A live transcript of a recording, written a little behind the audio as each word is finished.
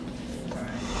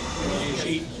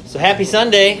So happy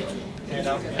Sunday.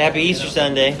 Happy Easter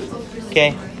Sunday.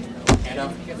 Okay.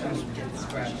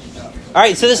 All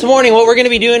right, so this morning what we're going to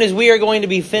be doing is we are going to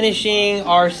be finishing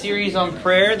our series on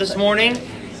prayer this morning.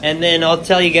 And then I'll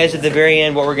tell you guys at the very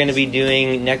end what we're going to be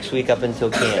doing next week up until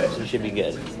camp. So it should be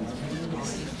good.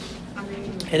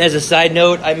 And as a side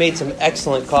note, I made some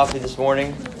excellent coffee this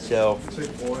morning. So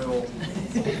oil.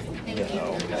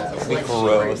 No, that would be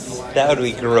gross. That would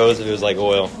be gross if it was like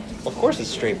oil. Of course it's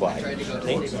straight black.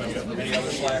 See?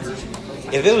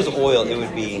 If it was oil, it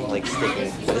would be like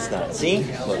sticky. But it's not. See?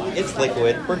 Look, it's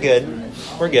liquid. We're good.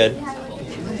 We're good.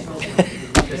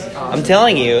 I'm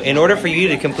telling you, in order for you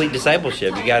to complete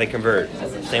discipleship, you got to convert.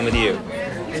 Same with you.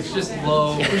 It's just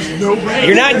low.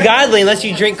 You're not godly unless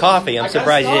you drink coffee. I'm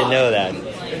surprised you didn't know that.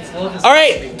 All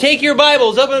right, take your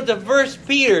Bibles, open up to 1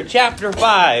 Peter chapter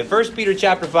 5. 1 Peter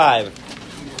chapter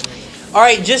 5. All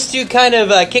right, just to kind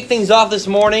of kick things off this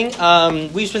morning,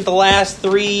 we've spent the last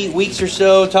 3 weeks or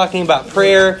so talking about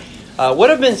prayer. What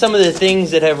have been some of the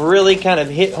things that have really kind of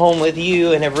hit home with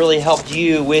you and have really helped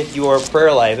you with your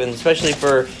prayer life? And especially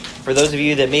for those of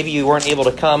you that maybe you weren't able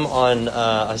to come on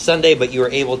a Sunday, but you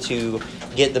were able to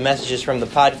get the messages from the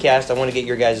podcast. I want to get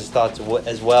your guys' thoughts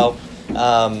as well.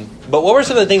 But what were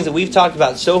some of the things that we've talked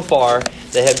about so far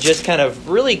that have just kind of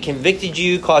really convicted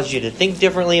you, caused you to think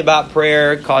differently about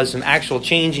prayer, caused some actual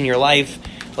change in your life?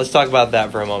 Let's talk about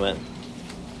that for a moment.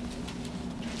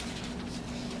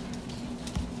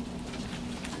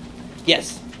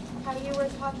 Yes? How you were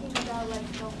talking about like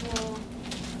the whole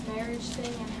marriage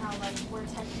thing and how like we're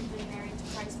technically married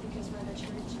to Christ because we're the church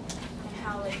and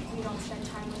how like we don't spend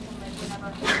time with him, like we're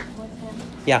never home with him.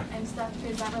 Yeah. And stuff,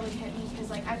 because that really hit me because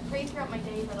like I pray throughout my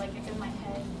day but like it's in my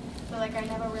head, but like I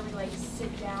never really like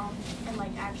sit down and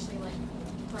like actually like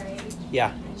pray.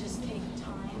 Yeah. And just take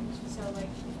time. So like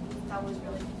that was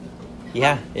really convicting.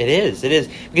 Yeah, it is. It is.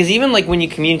 Because even like when you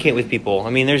communicate with people, I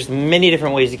mean, there's many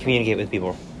different ways to communicate with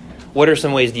people. What are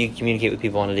some ways do you communicate with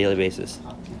people on a daily basis?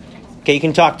 Okay, you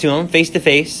can talk to them face to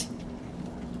face.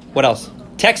 What else?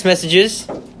 Text messages.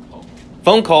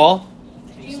 Phone call.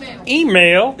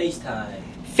 Email.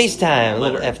 FaceTime.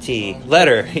 Little FT.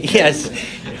 Letter. Yes.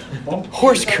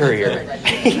 Horse courier.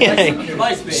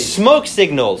 Smoke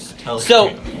signals.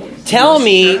 So tell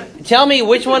me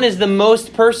which one is the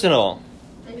most personal?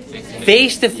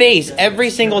 Face to face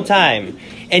every single time.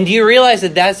 And do you realize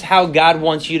that that's how God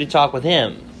wants you to talk with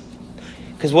him?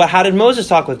 Because how did Moses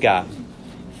talk with God?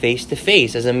 Face to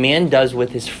face, as a man does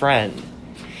with his friend.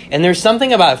 And there's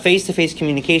something about face-to-face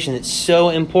communication that's so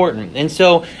important. And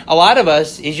so a lot of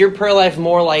us, is your prayer life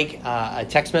more like a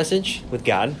text message with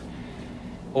God?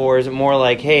 Or is it more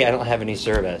like, hey, I don't have any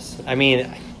service? I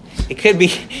mean, it could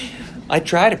be, I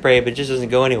try to pray, but it just doesn't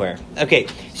go anywhere. Okay,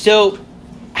 so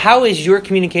how is your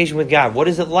communication with God? What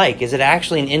is it like? Is it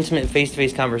actually an intimate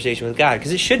face-to-face conversation with God?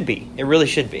 Because it should be. It really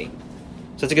should be.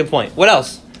 So that's a good point. What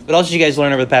else? What else did you guys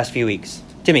learn over the past few weeks?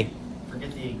 Timmy?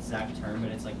 Forget the exact term,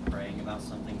 but it's like praying about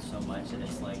something so much that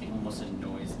it's like almost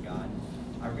annoys God.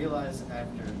 I realized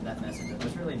after that message that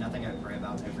there's really nothing I pray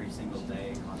about every single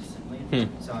day constantly.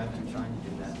 So I've been trying to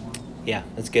do that more. Yeah,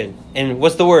 that's good. And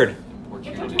what's the word?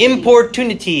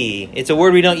 Importunity. It's a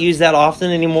word we don't use that often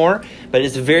anymore, but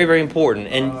it's very, very important.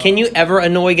 And can you ever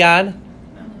annoy God?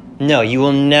 No, you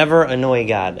will never annoy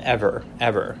God, ever,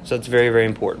 ever. So it's very, very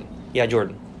important. Yeah,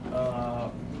 Jordan.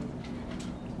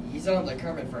 You sound like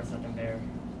Kermit for a second there.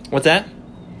 What's that?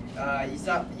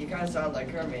 You kind of sound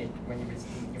like Kermit when you were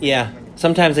speaking. Yeah,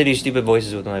 sometimes I do stupid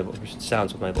voices with my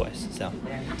sounds with my voice, so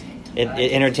it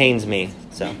entertains me.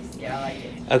 So yeah, I like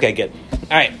it. Okay, good.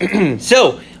 All right.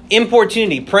 So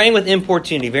importunity, praying with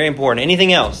importunity, very important.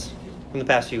 Anything else from the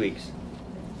past few weeks?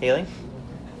 Haley,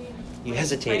 you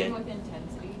hesitated. Praying with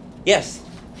intensity. Yes,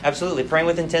 absolutely. Praying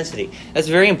with intensity. That's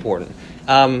very important.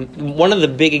 One of the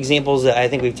big examples that I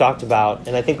think we've talked about,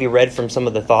 and I think we read from some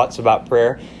of the thoughts about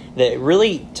prayer that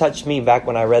really touched me back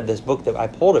when I read this book that I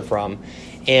pulled it from,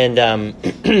 and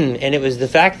and it was the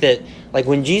fact that like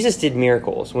when Jesus did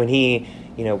miracles, when he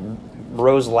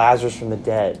rose Lazarus from the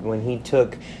dead, when he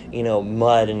took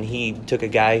mud and he took a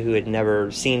guy who had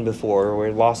never seen before or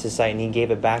had lost his sight and he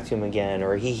gave it back to him again,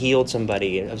 or he healed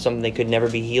somebody of something they could never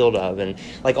be healed of, and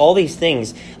like all these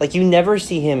things, like you never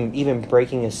see him even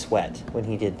breaking a sweat when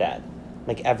he did that,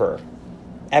 like ever.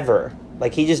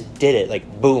 Like he just did it,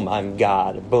 like boom, I'm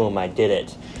God, boom, I did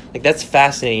it. Like that's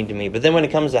fascinating to me. But then when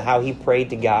it comes to how he prayed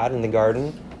to God in the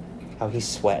garden, how he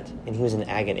sweat and he was in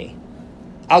agony.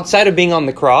 Outside of being on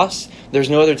the cross, there's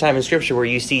no other time in Scripture where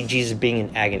you see Jesus being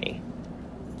in agony.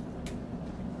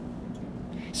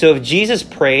 So if Jesus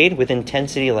prayed with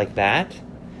intensity like that,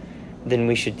 then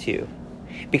we should too.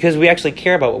 Because we actually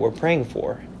care about what we're praying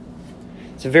for.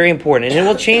 It's very important. And it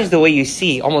will change the way you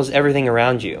see almost everything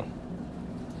around you.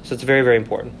 So it's very, very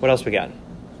important. What else we got?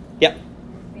 Yep.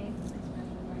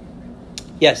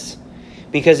 Yes.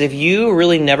 Because if you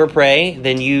really never pray,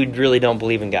 then you really don't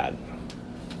believe in God.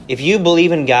 If you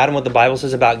believe in God and what the Bible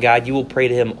says about God, you will pray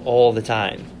to him all the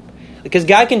time. Because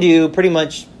God can do pretty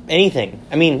much anything.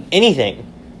 I mean,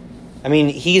 anything. I mean,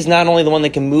 he's not only the one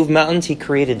that can move mountains, he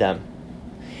created them.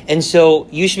 And so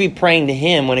you should be praying to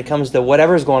him when it comes to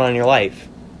whatever's going on in your life.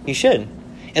 You should.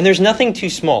 And there's nothing too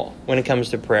small when it comes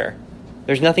to prayer.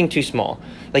 There's nothing too small.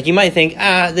 Like you might think,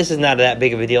 this is not that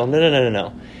big of a deal.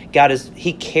 No. God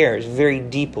he cares very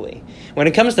deeply. When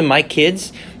it comes to my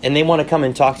kids and they want to come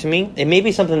and talk to me, it may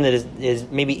be something that is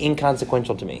maybe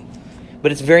inconsequential to me.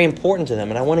 But it's very important to them,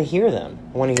 and I want to hear them.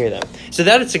 So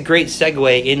that's a great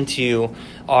segue into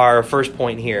our first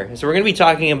point here. So we're going to be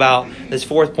talking about this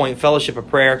fourth point, fellowship of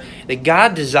prayer, that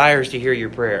God desires to hear your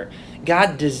prayer.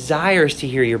 God desires to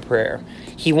hear your prayer.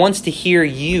 He wants to hear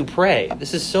you pray.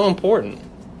 This is so important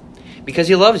because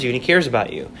he loves you and he cares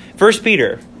about you. 1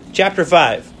 Peter chapter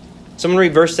 5. Someone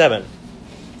read verse 7.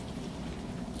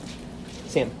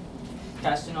 Sam.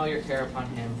 Casting all your care upon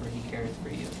him, for he cares for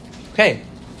you. Okay.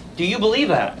 Do you believe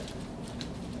that?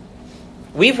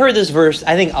 We've heard this verse,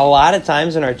 I think, a lot of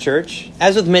times in our church,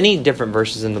 as with many different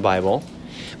verses in the Bible.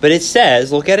 But it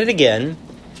says, look at it again,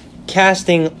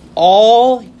 casting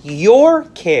all your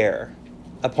care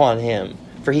upon him,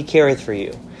 for he careth for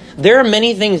you. There are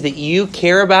many things that you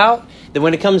care about that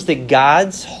when it comes to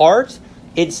God's heart,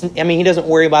 he doesn't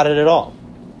worry about it at all.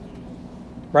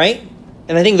 Right?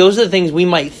 And I think those are the things we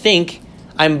might think,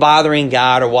 I'm bothering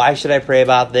God, or why should I pray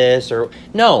about this? Or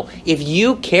no, if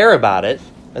you care about it,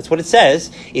 that's what it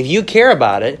says. If you care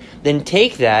about it, then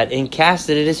take that and cast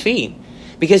it at his feet.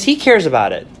 Because he cares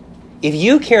about it. If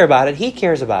you care about it, he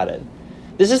cares about it.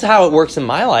 This is how it works in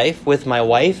my life with my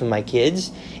wife and my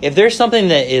kids. If there's something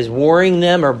that is worrying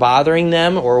them or bothering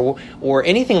them or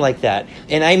anything like that,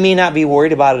 and I may not be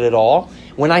worried about it at all,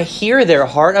 when I hear their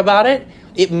heart about it,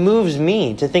 it moves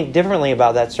me to think differently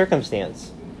about that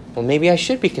circumstance. Well, maybe I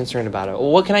should be concerned about it.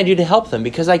 Well, what can I do to help them?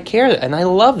 Because I care and I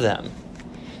love them.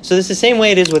 So it's the same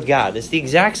way it is with God. It's the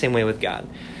exact same way with God.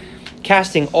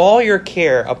 Casting all your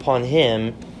care upon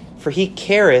him, for he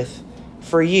careth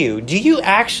for you. Do you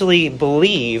actually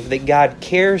believe that God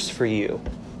cares for you?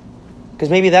 Because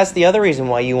maybe that's the other reason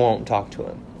why you won't talk to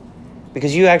him.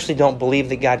 Because you actually don't believe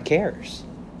that God cares.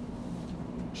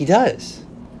 He does.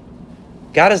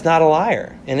 God is not a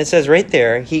liar. And it says right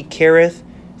there, he careth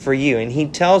for you. And he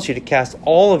tells you to cast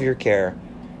all of your care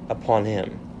upon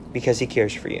him because he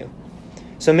cares for you.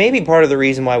 So maybe part of the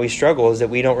reason why we struggle is that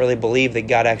we don't really believe that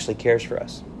God actually cares for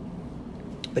us.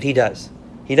 But he does.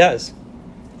 He does.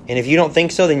 And if you don't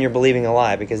think so, then you're believing a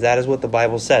lie, because that is what the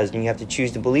Bible says. And you have to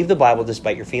choose to believe the Bible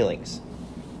despite your feelings.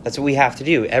 That's what we have to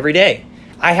do every day.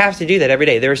 I have to do that every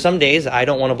day. There are some days I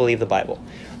don't want to believe the Bible.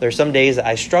 There are some days that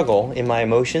I struggle in my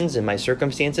emotions and my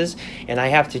circumstances, and I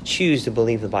have to choose to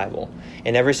believe the Bible.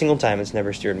 And every single time, it's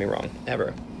never steered me wrong,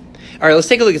 ever. All right, let's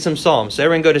take a look at some Psalms. So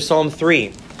everyone go to Psalm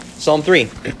 3. Psalm 3.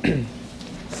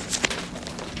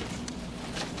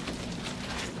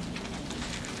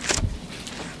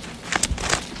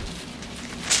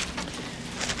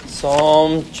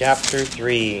 Psalm chapter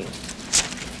 3.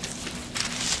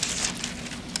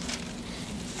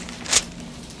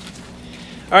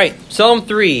 All right, Psalm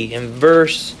 3 and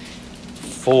verse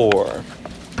 4.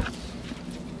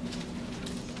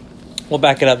 We'll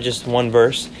back it up just one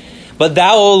verse. But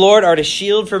thou, O Lord, art a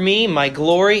shield for me, my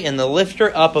glory, and the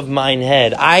lifter up of mine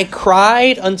head. I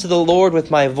cried unto the Lord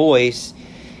with my voice,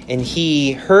 and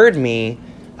he heard me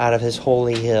out of his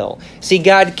holy hill. See,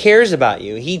 God cares about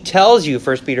you. He tells you,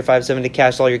 1 Peter 5:7, to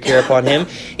cast all your care upon him.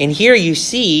 And here you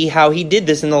see how he did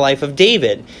this in the life of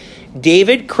David.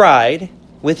 David cried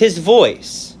with his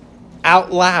voice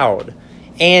out loud,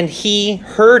 and he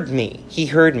heard me. He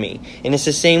heard me. And it's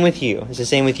the same with you. It's the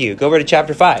same with you. Go over to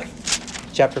chapter 5.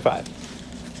 Chapter 5.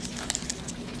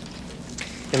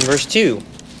 In verse 2.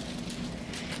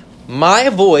 My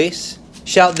voice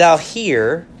shalt thou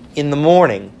hear in the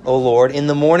morning, O Lord. In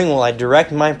the morning will I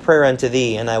direct my prayer unto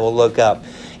thee, and I will look up.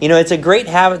 You know, it's a great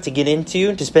habit to get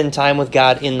into, to spend time with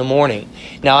God in the morning.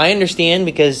 Now, I understand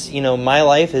because, my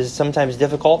life is sometimes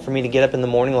difficult for me to get up in the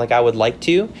morning like I would like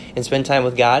to and spend time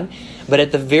with God. But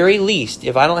at the very least,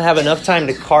 if I don't have enough time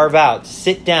to carve out, to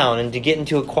sit down and to get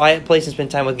into a quiet place and spend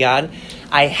time with God,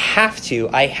 I have to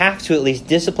at least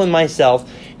discipline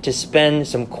myself to spend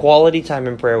some quality time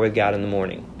in prayer with God in the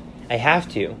morning. I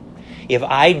have to. If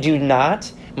I do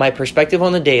not, my perspective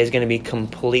on the day is going to be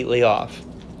completely off.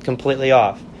 Completely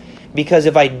off. Because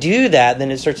if I do that,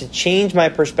 then it starts to change my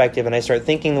perspective and I start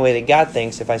thinking the way that God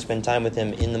thinks if I spend time with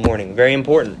him in the morning. Very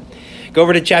important. Go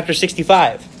over to chapter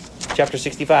 65. Chapter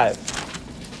 65.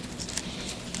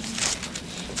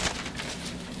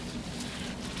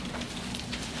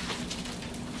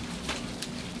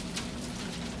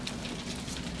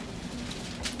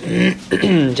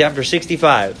 Chapter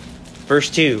 65, verse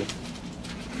 2.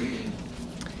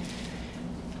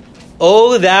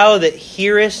 O thou that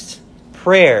hearest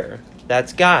prayer.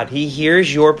 That's God. He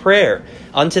hears your prayer.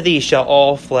 Unto thee shall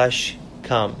all flesh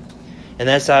come. And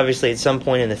that's obviously at some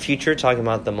point in the future, talking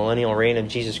about the millennial reign of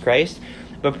Jesus Christ.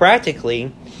 But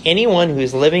practically, anyone who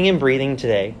is living and breathing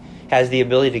today has the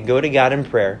ability to go to God in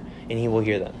prayer, and he will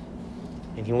hear them.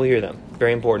 And he will hear them.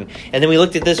 Very important. And then we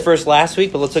looked at this verse last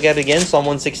week, but let's look at it again. Psalm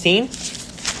 116.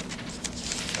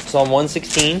 Psalm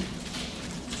 116.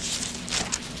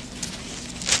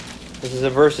 This is a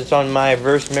verse that's on my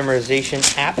verse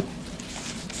memorization app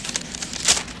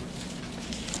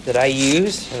that I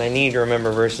use, and I need to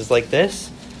remember verses like this.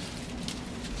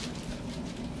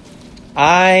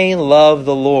 I love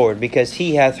the Lord, because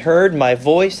he hath heard my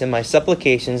voice and my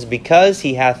supplications, because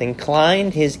he hath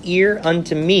inclined his ear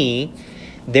unto me.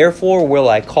 Therefore will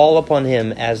I call upon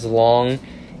him as long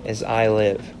as I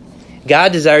live.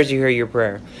 God desires to hear your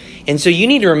prayer. And so you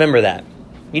need to remember that.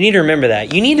 You need to remember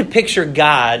that. You need to picture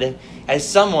God as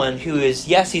someone who is,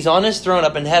 yes, he's on his throne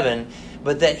up in heaven,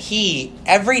 but that he,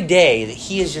 every day, that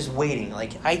he is just waiting.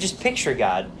 Like, I just picture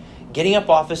God getting up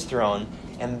off his throne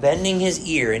and bending his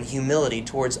ear in humility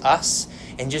towards us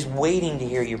and just waiting to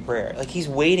hear your prayer. Like, he's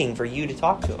waiting for you to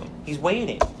talk to him. He's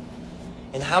waiting.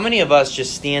 And how many of us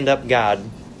just stand up God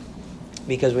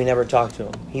because we never talk to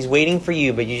him? He's waiting for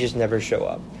you, but you just never show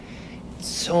up. It's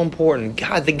so important.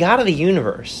 God, the God of the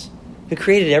universe, who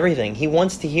created everything, he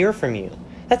wants to hear from you.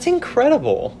 That's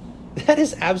incredible. That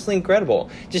is absolutely incredible.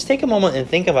 Just take a moment and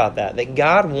think about that. That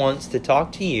God wants to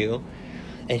talk to you,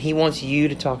 and he wants you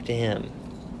to talk to him.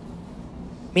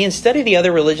 Man, study the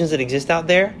other religions that exist out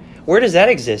there. Where does that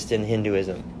exist in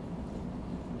Hinduism?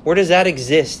 Where does that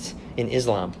exist in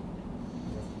Islam?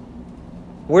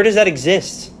 Where does that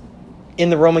exist in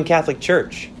the Roman Catholic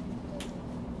Church?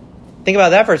 Think about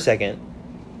that for a second.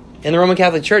 In the Roman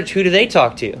Catholic Church, who do they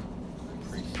talk to?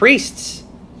 Priests.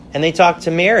 And they talk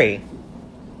to Mary.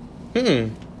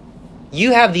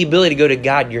 You have the ability to go to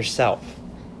God yourself.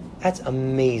 That's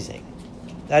amazing.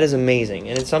 That is amazing.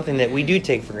 And it's something that we do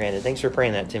take for granted. Thanks for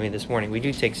praying that to me this morning. We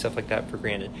do take stuff like that for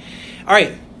granted. All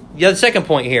right. The second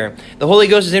point here. The Holy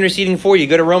Ghost is interceding for you.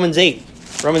 Go to Romans 8.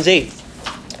 Romans 8.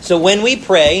 So when we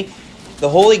pray, the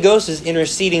Holy Ghost is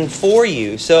interceding for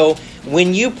you. So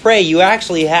when you pray, you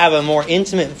actually have a more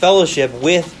intimate fellowship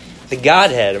with the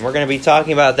Godhead. And we're going to be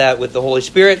talking about that with the Holy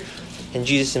Spirit and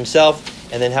Jesus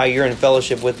himself, and then how you're in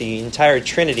fellowship with the entire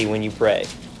Trinity when you pray.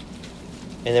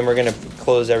 And then we're going to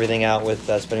close everything out with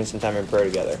spending some time in prayer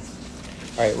together.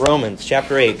 All right, Romans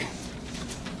chapter 8,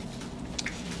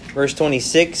 verse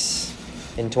 26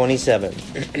 and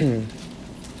 27.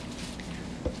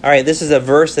 All right, this is a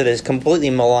verse that is completely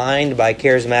maligned by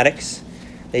charismatics.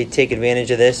 They take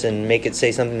advantage of this and make it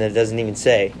say something that it doesn't even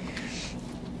say.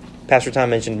 Pastor Tom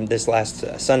mentioned this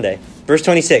last Sunday. Verse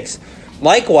 26.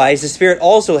 Likewise, the Spirit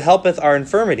also helpeth our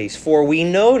infirmities, for we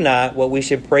know not what we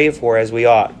should pray for as we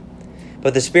ought.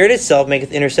 But the Spirit itself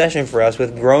maketh intercession for us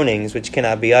with groanings which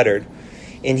cannot be uttered.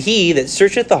 And he that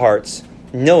searcheth the hearts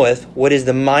knoweth what is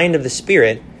the mind of the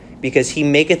Spirit, because he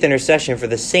maketh intercession for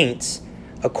the saints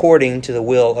according to the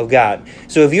will of God.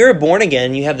 So if you're born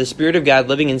again, you have the Spirit of God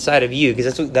living inside of you,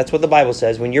 because that's what the Bible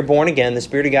says. When you're born again, the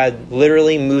Spirit of God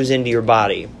literally moves into your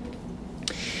body.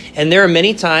 And there are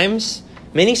many times,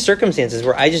 many circumstances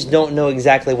where I just don't know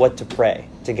exactly what to pray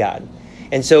to God.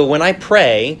 And so when I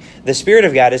pray, the Spirit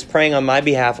of God is praying on my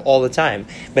behalf all the time.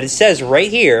 But it says right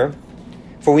here,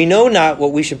 for we know not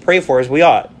what we should pray for as we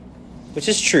ought. Which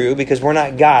is true, because we're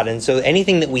not God. And so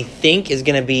anything that we think is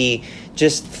going to be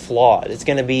just flawed. It's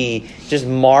going to be just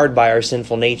marred by our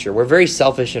sinful nature. We're very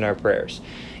selfish in our prayers.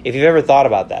 If you've ever thought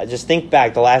about that, just think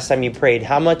back the last time you prayed,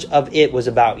 how much of it was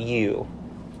about you?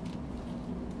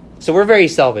 So we're very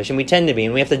selfish, and we tend to be,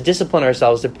 and we have to discipline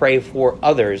ourselves to pray for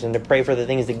others and to pray for the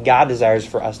things that God desires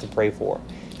for us to pray for,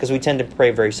 because we tend to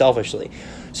pray very selfishly.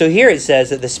 So here it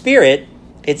says that the Spirit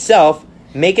itself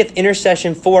maketh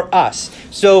intercession for us.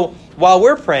 So while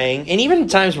we're praying, and even in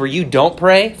times where you don't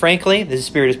pray, frankly, the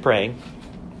Spirit is praying,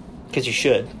 because you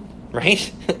should,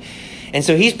 right? And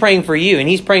so he's praying for you, and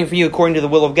he's praying for you according to the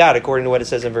will of God, according to what it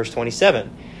says in verse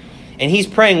 27. And he's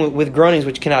praying with groanings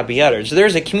which cannot be uttered. So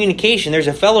there's a communication, there's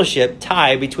a fellowship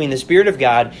tie between the Spirit of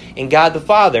God and God the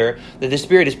Father, that the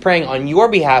Spirit is praying on your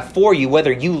behalf for you,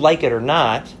 whether you like it or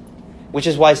not. Which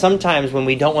is why sometimes when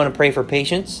we don't want to pray for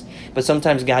patience, but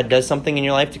sometimes God does something in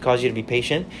your life to cause you to be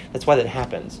patient, that's why that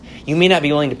happens. You may not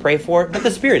be willing to pray for it, but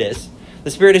the Spirit is.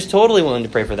 The Spirit is totally willing to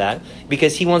pray for that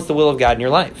because He wants the will of God in your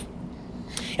life.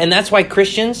 And that's why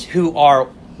Christians who are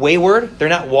wayward, they're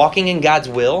not walking in God's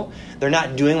will, they're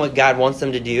not doing what God wants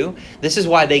them to do. This is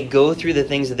why they go through the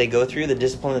things that they go through, the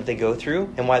discipline that they go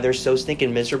through, and why they're so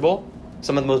stinking miserable.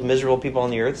 Some of the most miserable people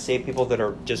on the earth, saved people that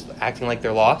are just acting like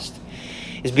they're lost,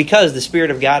 is because the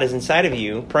Spirit of God is inside of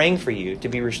you, praying for you to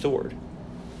be restored,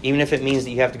 even if it means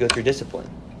that you have to go through discipline.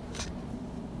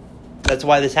 That's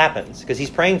why this happens, because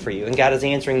He's praying for you, and God is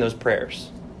answering those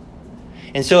prayers.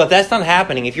 And so if that's not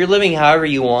happening, if you're living however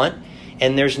you want,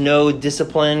 and there's no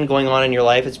discipline going on in your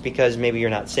life, it's because maybe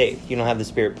you're not saved. You don't have the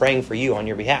Spirit praying for you on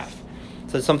your behalf.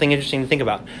 So it's something interesting to think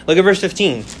about. Look at verse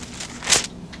 15.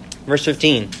 Verse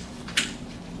 15. So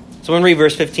I'm going to read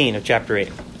verse 15 of chapter 8.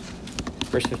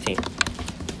 Verse 15.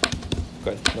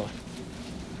 Go ahead. Go on.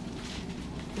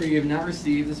 For you have not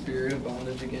received the spirit of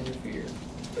bondage again to fear,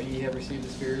 but ye have received the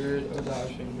spirit of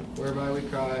adoption, whereby we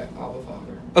cry, Abba,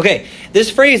 Father. Okay, this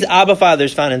phrase Abba Father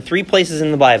is found in 3 places in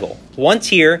the Bible. Once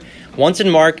here, once in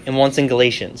Mark, and once in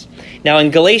Galatians. Now in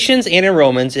Galatians and in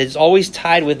Romans, it's always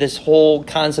tied with this whole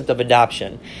concept of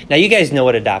adoption. Now you guys know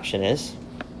what adoption is.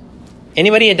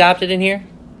 Anybody adopted in here,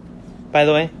 by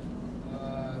the way?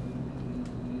 No.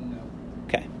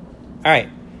 Okay. All right.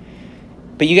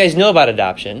 But you guys know about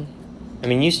adoption. I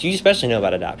mean, you especially know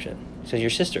about adoption. So your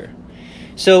sister.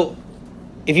 So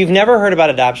if you've never heard about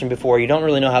adoption before, you don't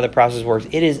really know how the process works,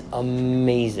 it is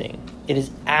amazing. It is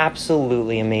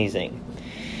absolutely amazing.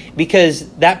 Because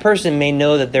that person may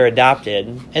know that they're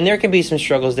adopted, and there can be some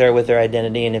struggles there with their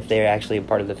identity and if they're actually a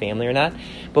part of the family or not.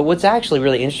 But what's actually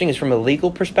really interesting is from a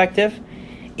legal perspective,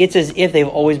 it's as if they've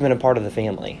always been a part of the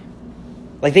family.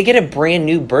 Like they get a brand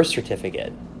new birth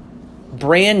certificate.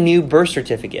 Brand new birth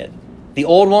certificate. The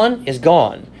old one is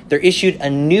gone. They're issued a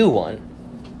new one.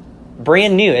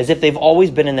 Brand new, as if they've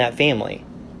always been in that family.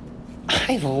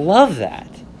 I love that.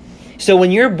 So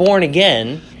when you're born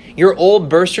again, your old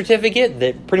birth certificate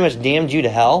that pretty much damned you to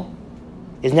hell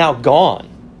is now gone.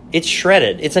 It's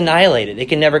shredded. It's annihilated. It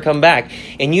can never come back.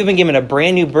 And you've been given a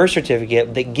brand new birth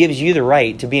certificate that gives you the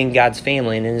right to be in God's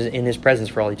family and in His presence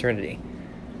for all eternity.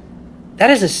 That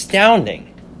is astounding.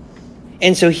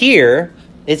 And so here,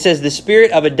 it says the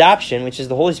Spirit of adoption, which is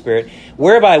the Holy Spirit,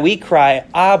 whereby we cry,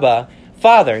 Abba,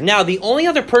 Father. Now, the only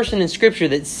other person in Scripture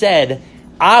that said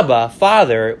Abba,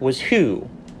 Father, was who?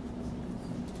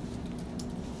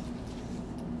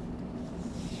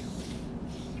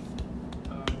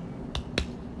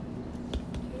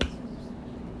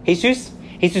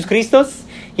 Jesus Christos?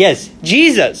 Yes,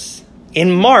 Jesus.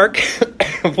 In Mark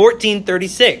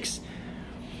 14:36.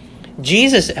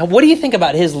 Jesus, what do you think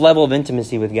about His level of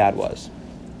intimacy with God was?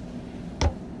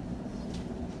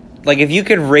 Like, if you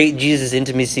could rate Jesus'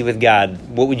 intimacy with God,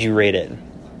 what would you rate it?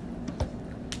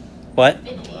 What?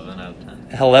 11 out of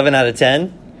 10. 11 out of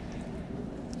 10?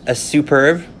 A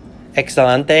superb?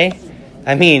 Excelente?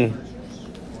 I mean,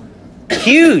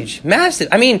 huge, massive.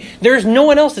 I mean, there's no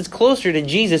one else that's closer to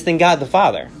Jesus than God the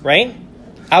Father, right?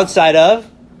 Outside of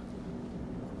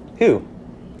who?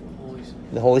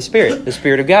 The Holy Spirit, the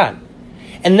Spirit of God.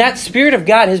 And that Spirit of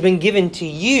God has been given to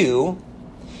you,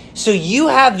 so you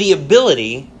have the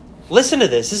ability, listen to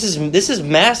this, this is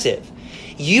massive.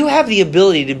 You have the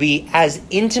ability to be as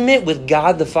intimate with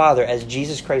God the Father as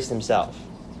Jesus Christ Himself.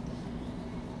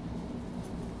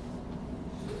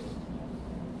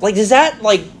 Like, does that,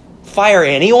 fire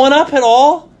anyone up at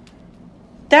all?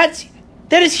 That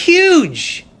is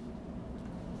huge.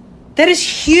 That is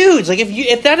huge. Like,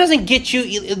 if that doesn't get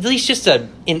you at least just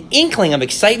an inkling of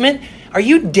excitement, are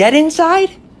you dead inside?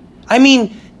 I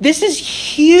mean, this is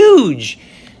huge.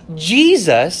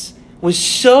 Jesus was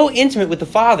so intimate with the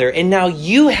Father, and now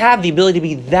you have the ability to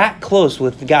be that close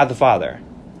with God the Father.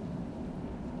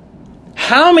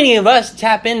 How many of us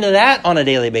tap into that on a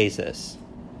daily basis?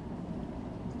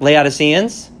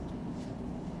 Laodiceans?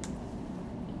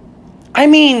 I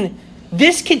mean,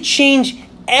 this could change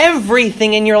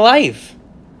everything in your life.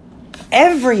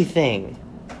 Everything.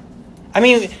 I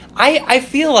mean, I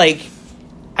feel like,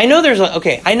 I know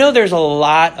there's a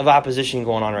lot of opposition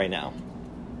going on right now.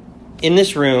 In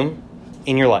this room,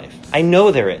 in your life. I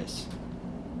know there is.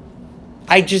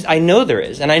 I know there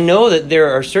is. And I know that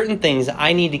there are certain things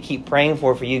I need to keep praying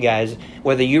for you guys,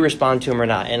 whether you respond to them or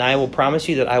not. And I will promise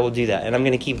you that I will do that. And I'm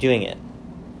going to keep doing it.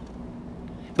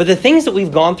 But the things that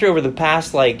we've gone through over the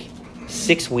past,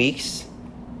 6 weeks,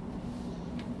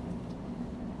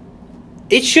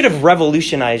 it should have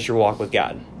revolutionized your walk with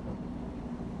God.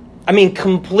 I mean,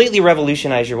 completely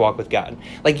revolutionize your walk with God.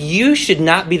 Like, you should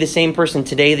not be the same person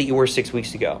today that you were 6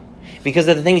 weeks ago because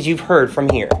of the things you've heard from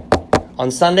here on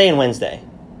Sunday and Wednesday.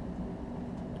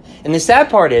 And the sad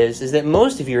part is that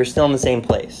most of you are still in the same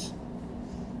place.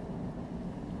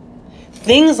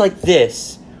 Things like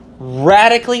this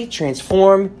radically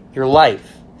transform your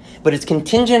life, but it's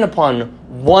contingent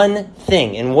upon one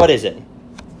thing. And what is it?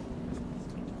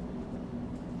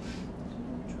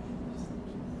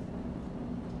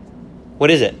 What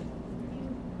is it?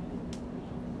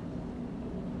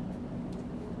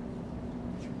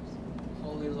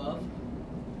 Holy love.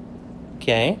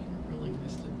 Okay.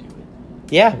 Willingness to do it.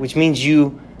 Yeah, which means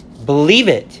you believe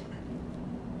it.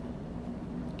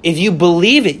 If you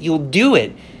believe it, you'll do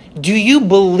it. Do you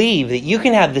believe that you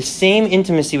can have the same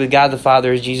intimacy with God the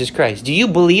Father as Jesus Christ? Do you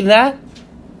believe that?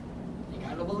 You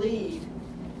gotta believe.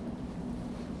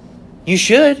 You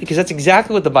should, because that's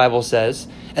exactly what the Bible says.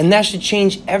 And that should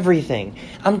change everything.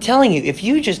 I'm telling you, if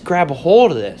you just grab a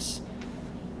hold of this,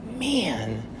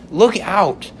 man, look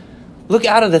out. Look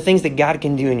out of the things that God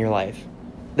can do in your life.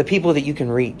 The people that you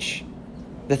can reach.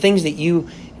 The things that you,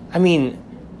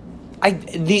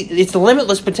 it's the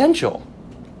limitless potential.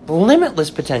 Limitless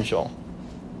potential.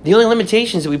 The only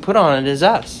limitations that we put on it is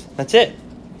us. That's it.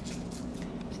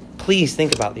 Please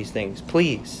think about these things.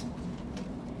 Please.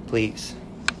 Please.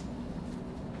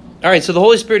 All right, so the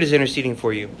Holy Spirit is interceding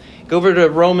for you. Go over to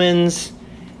Romans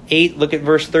 8, look at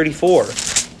verse 34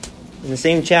 in the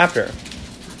same chapter.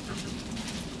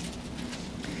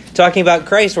 Talking about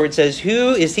Christ, where it says, "Who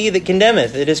is he that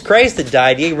condemneth? It is Christ that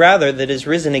died, yea, rather, that is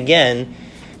risen again,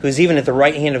 who is even at the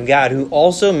right hand of God, who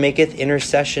also maketh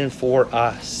intercession for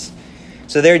us."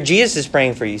 So there, Jesus is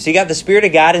praying for you. So you got the Spirit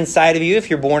of God inside of you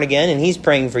if you're born again, and he's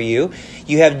praying for you.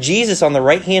 You have Jesus on the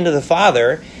right hand of the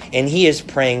Father, and he is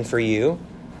praying for you.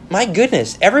 My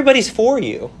goodness, everybody's for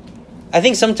you. I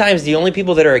think sometimes the only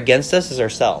people that are against us is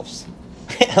ourselves.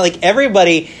 Like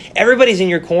everybody's in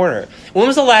your corner. When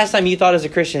was the last time you thought as a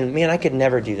Christian, man, I could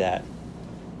never do that.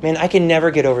 Man, I can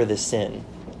never get over this sin.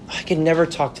 I can never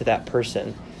talk to that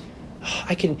person.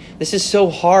 This is so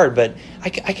hard, but I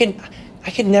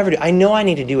could never do. I know I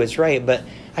need to do what's right, but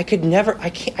I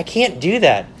can't do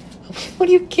that. What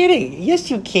are you kidding?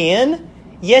 Yes, you can.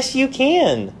 Yes, you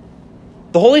can.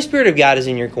 The Holy Spirit of God is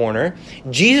in your corner.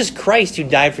 Jesus Christ, who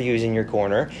died for you, is in your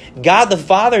corner. God the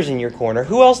Father is in your corner.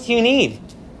 Who else do you need?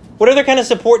 What other kind of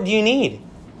support do you need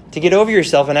to get over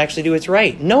yourself and actually do what's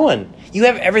right? No one. You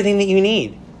have everything that you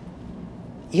need.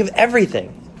 You have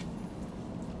everything.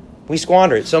 We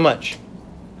squander it so much.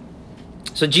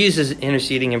 So Jesus is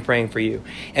interceding and praying for you.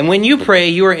 And when you pray,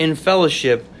 you are in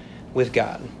fellowship with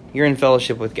God. You're in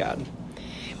fellowship with God.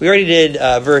 We already did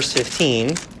verse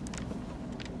 15.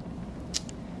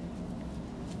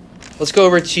 Let's go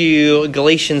over to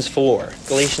Galatians 4.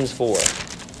 Galatians 4.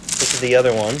 This is the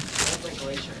other one. Sounds like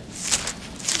Glacier.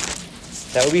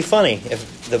 That would be funny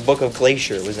if the book of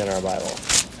Glacier was in our Bible.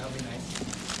 That would be nice.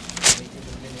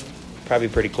 Probably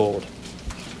pretty cold.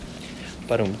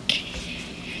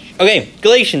 Okay,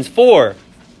 Galatians 4.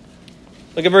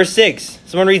 Look at verse 6.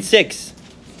 Someone read 6.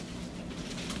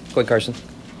 Go ahead, Carson.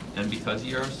 And because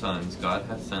ye are sons, God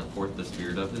hath sent forth the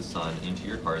Spirit of his Son into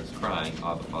your hearts, crying,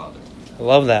 Abba, Father. I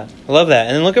love that. I love that.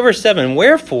 And then look at verse 7.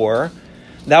 Wherefore,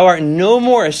 thou art no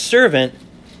more a servant,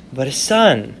 but a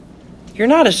son. You're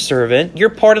not a servant. You're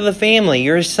part of the family.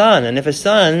 You're a son. And if a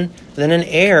son, then an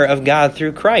heir of God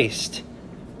through Christ.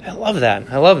 I love that.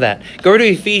 I love that. Go over to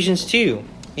Ephesians 2.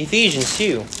 Ephesians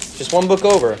 2. Just one book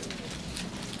over.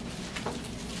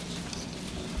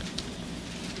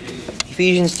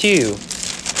 Ephesians 2.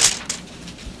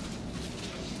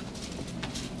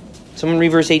 Someone read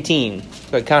verse 18. Go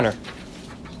ahead, Connor.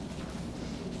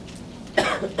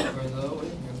 For though in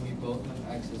him we both have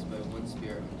access by one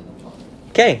Spirit unto the Father.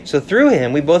 Okay, so through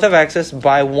him, we both have access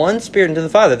by one Spirit into the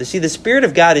Father. See, the Spirit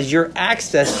of God is your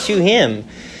access to him.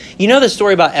 You know the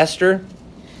story about Esther?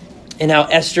 And how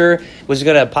Esther was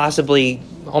going to possibly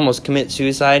almost commit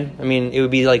suicide? I mean, it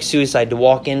would be like suicide to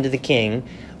walk into the king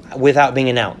without being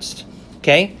announced.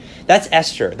 Okay? That's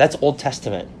Esther. That's Old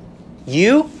Testament.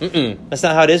 You? That's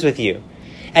not how it is with you.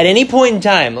 At any point in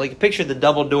time, like picture the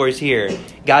double doors here.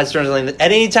 God's turns on. At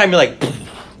any time, you're like,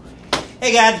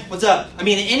 hey, God, what's up? I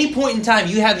mean, at any point in time,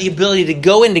 you have the ability to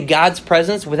go into God's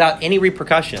presence without any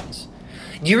repercussions.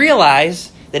 Do you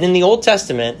realize that in the Old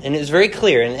Testament, and it's very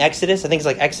clear in Exodus, I think it's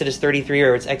like Exodus 33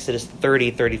 or it's Exodus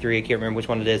 33, I can't remember which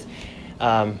one it is.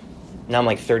 Now I'm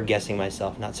like third guessing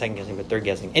myself, not second guessing, but third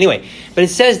guessing. Anyway, but it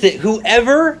says that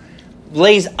whoever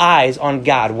lays eyes on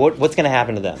God, what's going to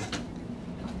happen to them?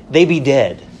 They be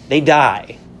dead. They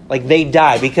die. Like they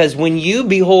die. Because when you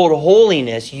behold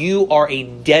holiness, you are a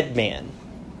dead man.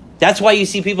 That's why you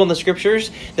see people in the scriptures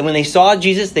that when they saw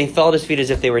Jesus, they fell at his feet as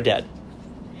if they were dead.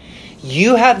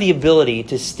 You have the ability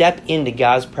to step into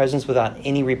God's presence without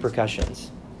any repercussions.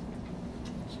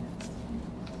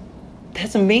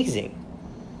 That's amazing.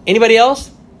 Anybody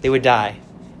else? They would die.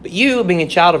 But you, being a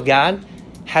child of God,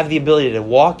 have the ability to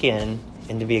walk in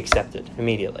and to be accepted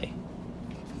immediately.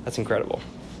 That's incredible.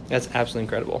 That's absolutely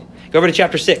incredible. Go over to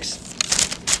chapter 6.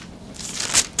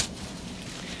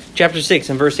 Chapter 6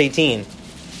 and verse 18.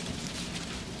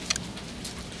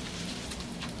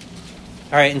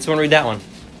 All right, and someone read that one.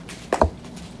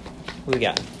 Who we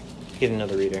got? Get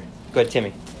another reader. Go ahead,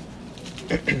 Timmy.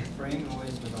 Praying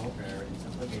always with all prayer and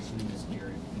supplication in the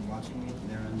Spirit, and watching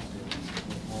thereunto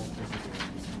with all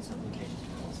perseverance and supplication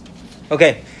for all saints.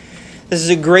 Okay, this is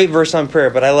a great verse on prayer,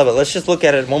 but I love it. Let's just look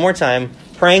at it one more time.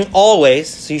 Praying always,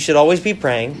 so you should always be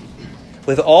praying,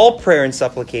 with all prayer and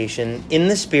supplication in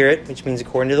the Spirit, which means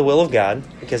according to the will of God,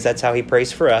 because that's how he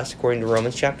prays for us, according to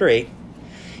Romans chapter 8,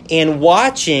 and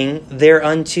watching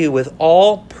thereunto with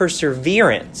all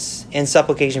perseverance and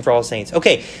supplication for all saints.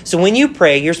 Okay, so when you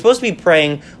pray, you're supposed to be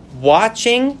praying,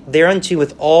 watching thereunto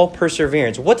with all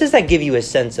perseverance. What does that give you a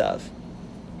sense of?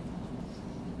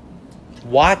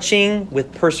 Watching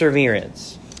with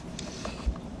perseverance.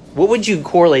 What would you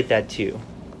correlate that to?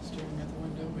 Staring at the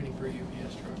window, waiting for a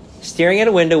UPS truck. Staring at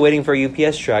a window, waiting for a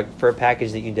UPS truck for a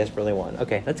package that you desperately want.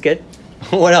 Okay, that's good.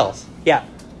 What else? Yeah.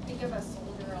 Think of a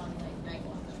soldier on like night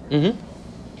watch. Mm-hmm.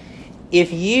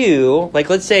 If you, like,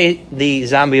 let's say the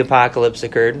zombie apocalypse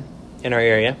occurred in our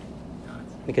area,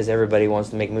 because everybody wants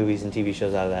to make movies and TV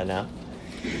shows out of that now,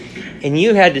 and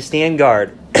you had to stand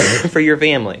guard for your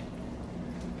family,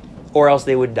 or else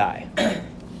they would die.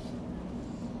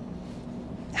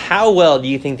 How well do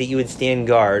you think that you would stand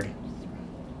guard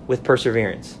with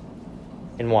perseverance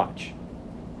and watch?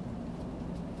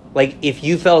 Like, if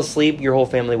you fell asleep, your whole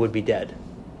family would be dead.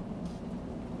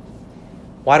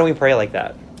 Why don't we pray like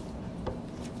that?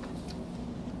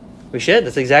 We should.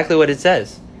 That's exactly what it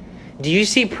says. Do you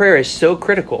see prayer as so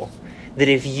critical that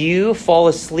if you fall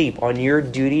asleep on your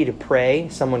duty to pray,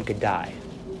 someone could die?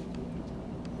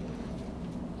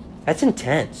 That's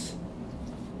intense.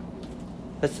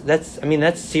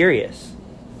 That's serious.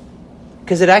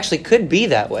 Because it actually could be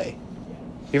that way.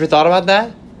 You ever thought about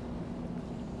that?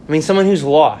 I mean, someone who's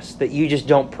lost that you just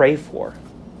don't pray for.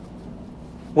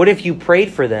 What if you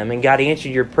prayed for them and God answered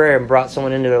your prayer and brought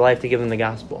someone into their life to give them the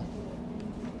gospel?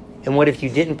 And what if you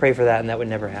didn't pray for that and that would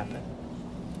never happen?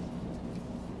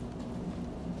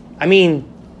 I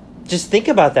mean, just think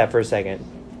about that for a second.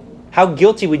 How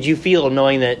guilty would you feel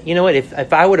knowing that, you know what,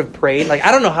 if I would have prayed, like,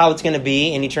 I don't know how it's going to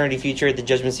be in eternity future at the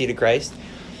judgment seat of Christ,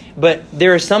 but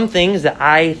there are some things that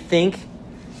I think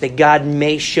that God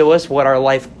may show us what our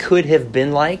life could have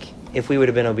been like if we would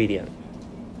have been obedient.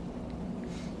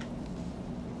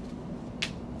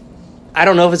 I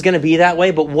don't know if it's going to be that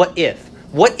way, but what if?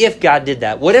 What if God did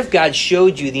that? What if God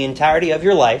showed you the entirety of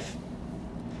your life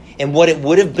and what it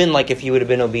would have been like if you would have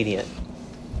been obedient?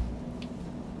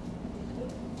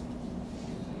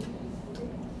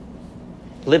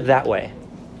 Live that way.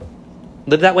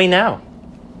 Live that way now.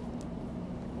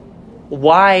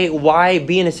 Why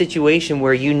be in a situation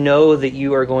where you know that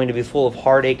you are going to be full of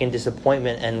heartache and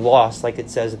disappointment and loss, like it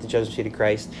says at the judgment seat of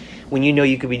Christ, when you know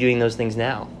you could be doing those things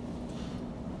now?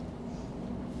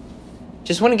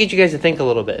 Just want to get you guys to think a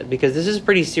little bit, because this is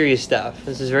pretty serious stuff.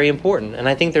 This is very important. And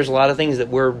I think there's a lot of things that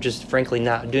we're just frankly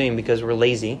not doing because we're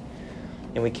lazy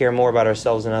and we care more about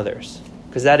ourselves than others.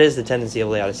 Because that is the tendency of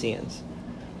Laodiceans.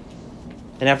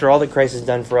 And after all that Christ has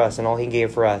done for us and all he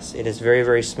gave for us, it is very,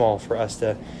 very small for us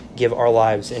to give our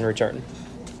lives in return.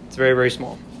 It's very, very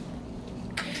small.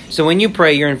 So when you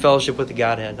pray, you're in fellowship with the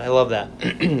Godhead. I love that.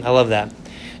 I love that.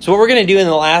 So what we're going to do in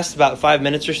the last about 5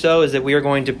 minutes or so is that we are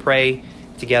going to pray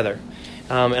together.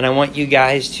 And I want you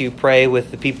guys to pray with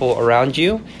the people around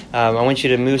you. I want you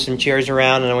to move some chairs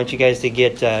around, and I want you guys to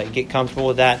get comfortable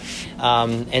with that.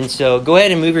 And so go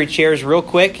ahead and move your chairs real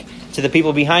quick to the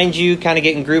people behind you, kind of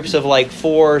get in groups of like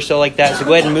 4 or so like that. So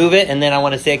go ahead and move it, and then I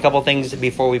want to say a couple things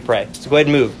before we pray. So go ahead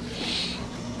and move.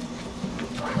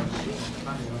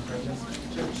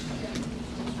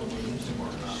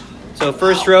 So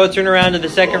first row, turn around to the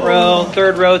second row.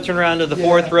 Third row, turn around to the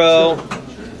fourth row.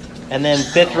 And then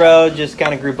fifth row, just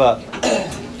kind of group up.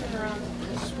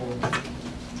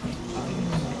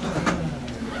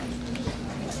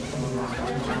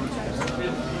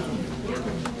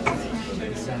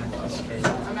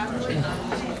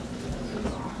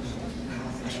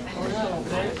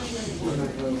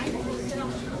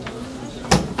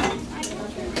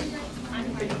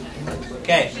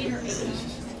 Okay.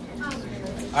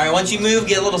 All right, once you move,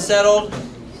 get a little settled.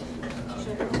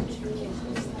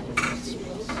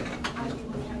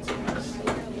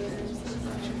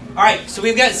 All right, so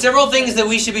we've got several things that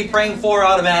we should be praying for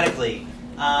automatically.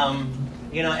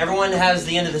 Everyone has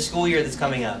the end of the school year that's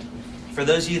coming up. For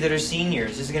those of you that are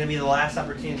seniors, this is going to be the last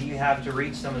opportunity you have to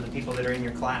reach some of the people that are in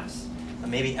your class,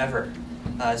 maybe ever.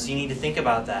 So you need to think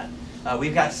about that.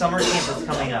 We've got summer camp that's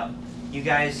coming up. You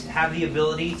guys have the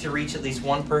ability to reach at least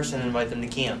one person and invite them to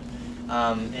camp.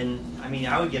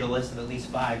 I would get a list of at least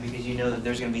 5 because you know that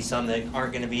there's going to be some that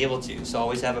aren't going to be able to. So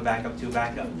always have a backup to a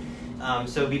backup.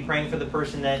 So be praying for the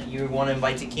person that you want to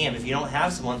invite to camp. If you don't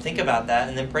have someone, think about that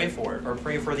and then pray for it, or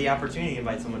pray for the opportunity to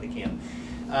invite someone to camp.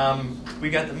 We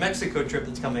got the Mexico trip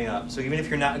that's coming up. So even if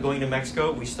you're not going to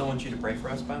Mexico, we still want you to pray for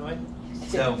us, by the way.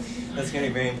 So that's going to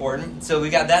be very important. So we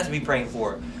got that to be praying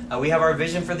for. We have our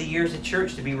vision for the years at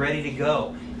church to be ready to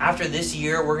go. After this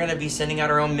year, we're going to be sending out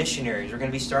our own missionaries. We're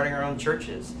going to be starting our own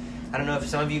churches. I don't know if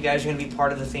some of you guys are going to be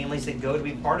part of the families that go to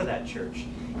be part of that church.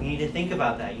 You need to think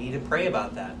about that. You need to pray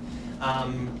about that.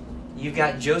 You've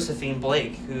got Josephine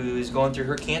Blake, who is going through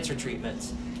her cancer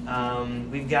treatments.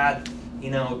 We've got,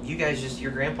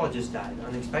 your grandpa just died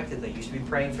unexpectedly. You should be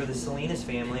praying for the Salinas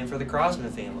family and for the Crosman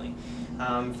family.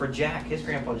 For Jack, his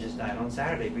grandpa just died on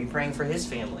Saturday. Be praying for his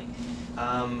family.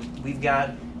 We've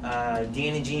got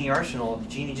Dan and Jeannie Arsenal.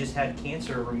 Jeannie just had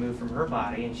cancer removed from her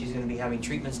body, and she's going to be having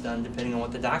treatments done depending on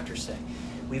what the doctors say.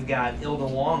 We've got Ilda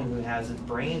Wong, who has a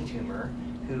brain tumor,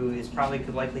 who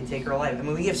could likely take her life.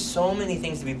 We have so many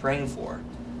things to be praying for.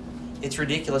 It's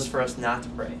ridiculous for us not to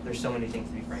pray. There's so many things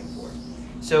to be praying for.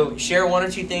 So share 1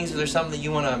 or 2 things. If there's something that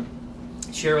you want to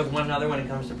share with one another when it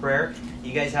comes to prayer,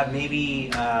 you guys have maybe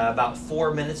about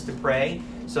 4 minutes to pray.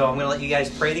 So I'm going to let you guys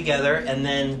pray together, and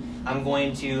then I'm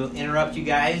going to interrupt you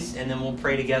guys, and then we'll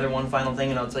pray together one final thing,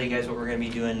 and I'll tell you guys what we're going to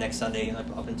be doing next Sunday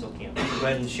up until camp. So go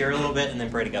ahead and share a little bit, and then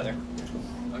pray together.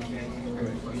 Okay.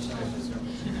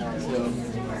 So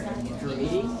for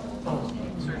me,